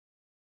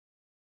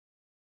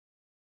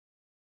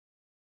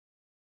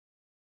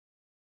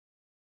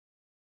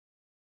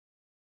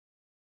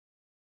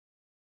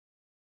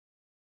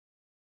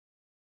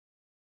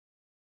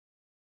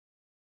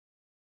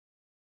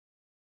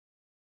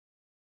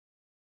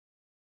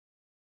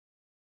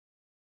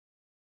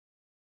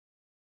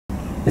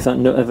If that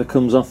nut ever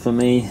comes off for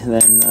me,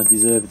 then I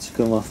deserve it to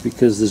come off,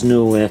 because there's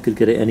no way I could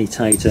get it any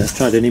tighter. I've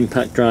tried an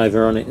impact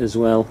driver on it as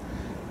well,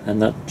 and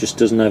that just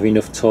doesn't have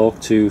enough torque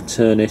to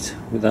turn it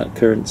with that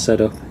current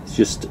setup. It's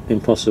just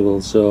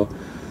impossible. So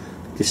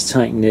just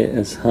tighten it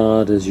as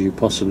hard as you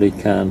possibly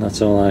can,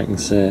 that's all I can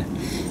say.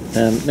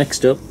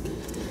 Next up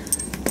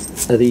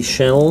are these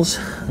shells.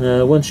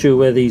 I wasn't sure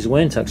where these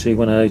went actually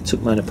when I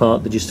took mine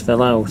apart. They just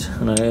fell out,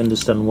 and I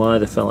understand why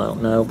they fell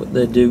out now, but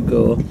they do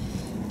go.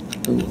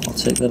 Ooh, I'll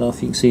take that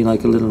off. You can see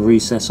like a little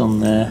recess on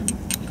there,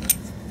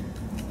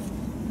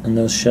 and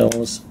those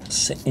shells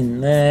sit in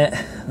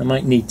there. I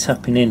might need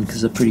tapping in because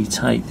they're pretty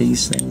tight,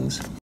 these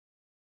things.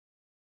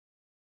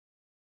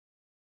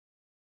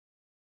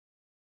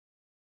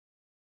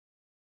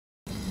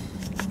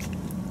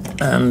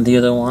 And the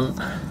other one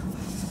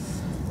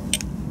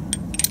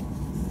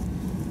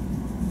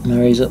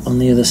marries up on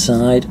the other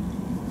side.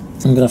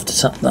 I'm going to have to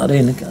tap that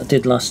in. I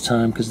did last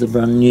time because they're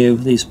brand new.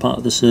 These are part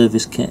of the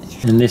service kit.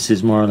 And this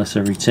is more or less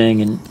a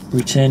retaining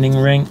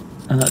ring,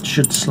 and that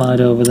should slide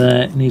over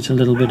there. It needs a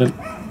little bit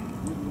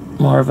of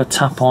more of a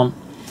tap on,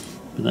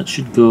 but that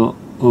should go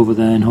over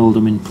there and hold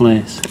them in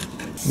place.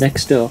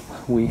 Next up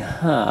we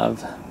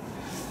have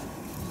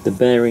the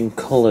bearing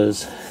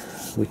collars,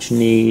 which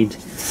need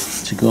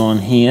to go on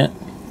here.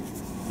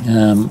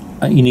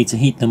 You need to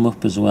heat them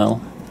up as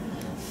well.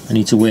 I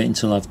need to wait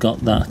until I've got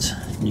that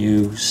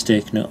new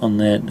stake nut on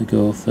there to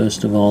go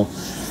first of all.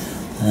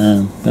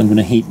 I'm going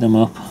to heat them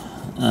up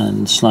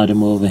and slide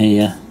them over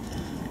here,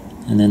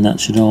 and then that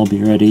should all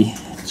be ready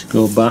to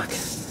go back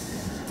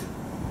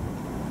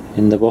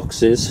in the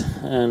boxes,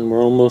 and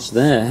we're almost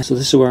there. So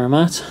this is where I'm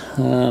at.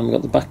 I've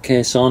got the back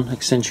case on,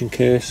 extension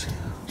case,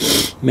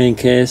 main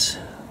case,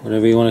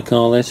 whatever you want to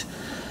call it.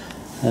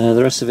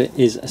 The rest of it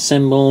is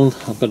assembled.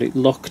 I've got it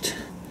locked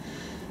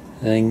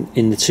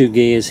in the 2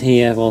 gears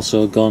here. I've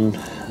also gone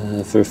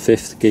for a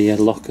 5th gear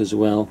lock as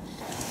well.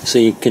 So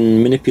you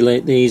can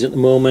manipulate these at the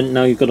moment.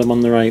 Now you've got them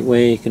on the right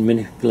way, you can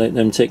manipulate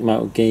them, take them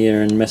out of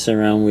gear and mess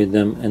around with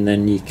them, and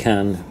then you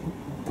can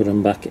put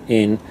them back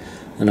in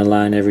and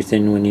align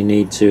everything when you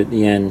need to at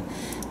the end.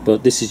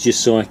 But this is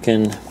just so I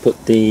can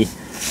put the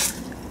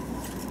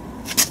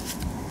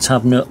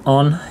tab nut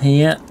on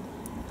here,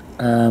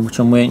 which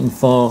I'm waiting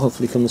for,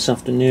 hopefully come this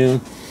afternoon.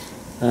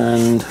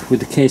 And with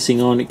the casing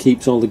on, it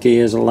keeps all the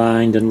gears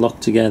aligned and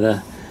locked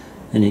together,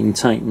 and you can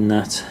tighten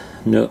that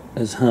nut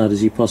as hard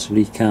as you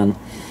possibly can.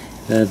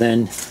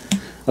 Then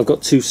I've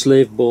got 2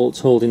 slave bolts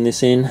holding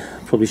this in.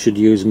 Probably should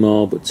use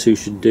more, but 2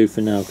 should do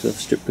for now because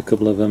I've stripped a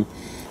couple of them.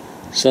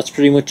 So that's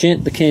pretty much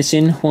it. The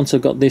casing, once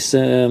I've got this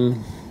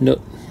nut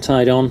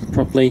tied on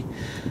properly,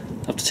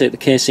 I have to take the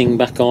casing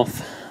back off,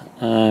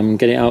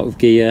 get it out of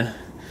gear,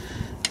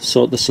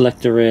 sort the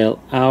selector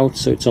rail out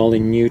so it's all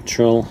in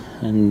neutral,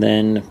 and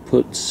then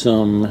put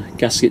some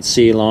gasket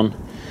seal on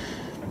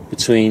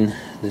between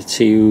the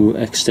 2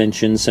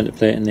 extensions, center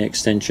plate and the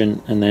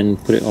extension, and then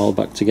put it all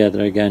back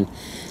together again,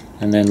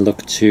 and then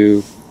look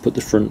to put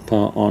the front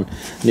part on.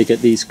 And you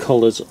get these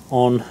collars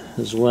on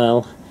as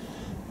well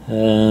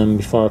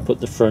before I put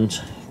the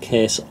front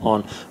case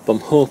on. But I'm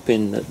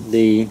hoping that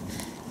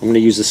I'm going to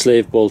use the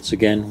slave bolts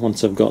again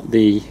once I've got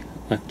the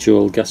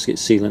actual gasket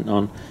sealant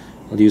on.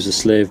 I'll use the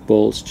slave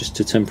bolts just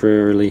to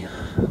temporarily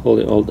hold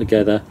it all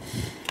together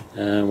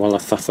while I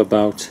faff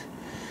about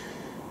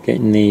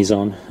getting these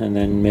on, and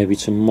then maybe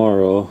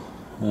tomorrow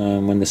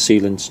when the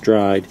sealant's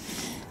dried,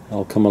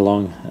 I'll come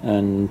along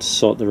and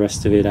sort the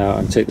rest of it out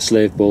and take the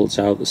slave bolts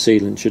out. The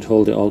sealant should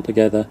hold it all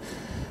together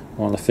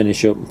while I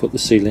finish up and put the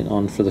sealant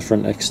on for the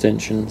front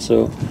extension.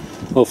 So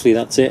hopefully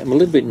that's it. I'm a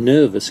little bit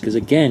nervous because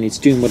again it's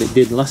doing what it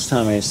did last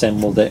time I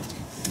assembled it,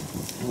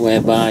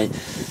 whereby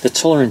the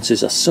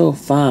tolerances are so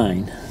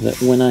fine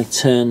that when I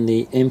turn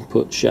the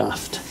input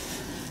shaft,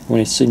 when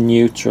it's in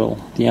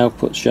neutral, the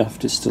output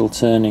shaft is still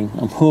turning.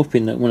 I'm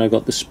hoping that when I've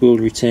got the spool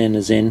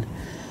retainers in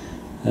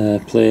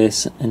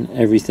place and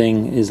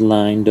everything is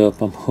lined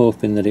up, I'm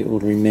hoping that it will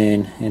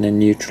remain in a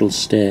neutral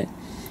state.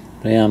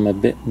 But I am a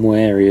bit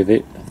wary of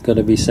it, I've got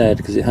to be said,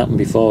 because it happened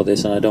before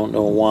this and I don't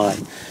know why.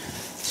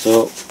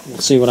 So we'll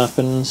see what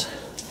happens,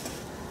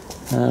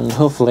 and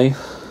hopefully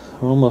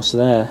we're almost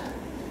there.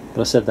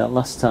 But I said that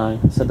last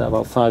time, I said that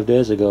about 5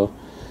 days ago.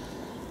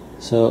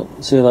 So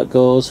see how that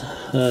goes.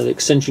 The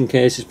extension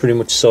case is pretty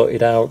much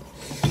sorted out.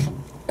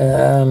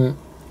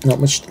 Not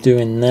much to do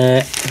in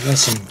there.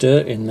 There's some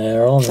dirt in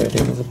there already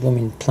with a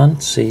blooming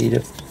plant seed, a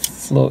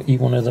floaty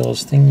one of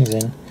those things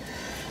in.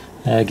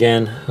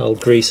 Again, I'll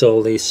grease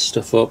all these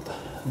stuff up,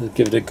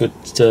 give it a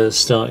good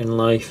start in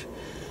life.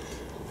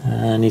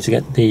 I need to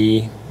get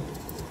the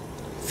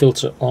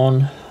filter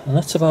on, and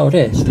that's about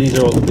it. So these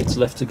are all the bits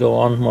left to go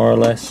on, more or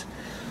less.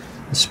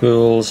 The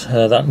spools,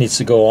 that needs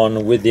to go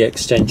on with the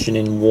extension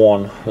in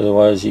one,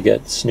 otherwise you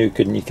get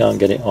snookered and you can't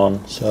get it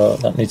on, so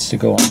that needs to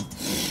go on.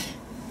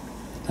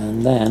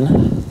 And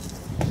then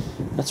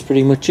that's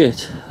pretty much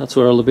it. That's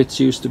where all the bits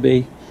used to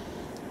be,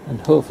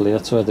 and hopefully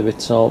that's where the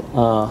bits all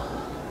are.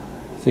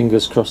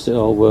 Fingers crossed it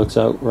all works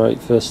out right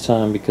first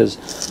time,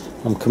 because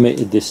I'm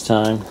committed this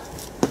time.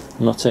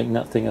 I'm not taking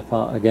that thing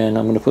apart again.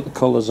 I'm going to put the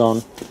colours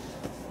on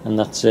and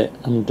that's it,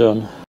 I'm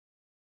done.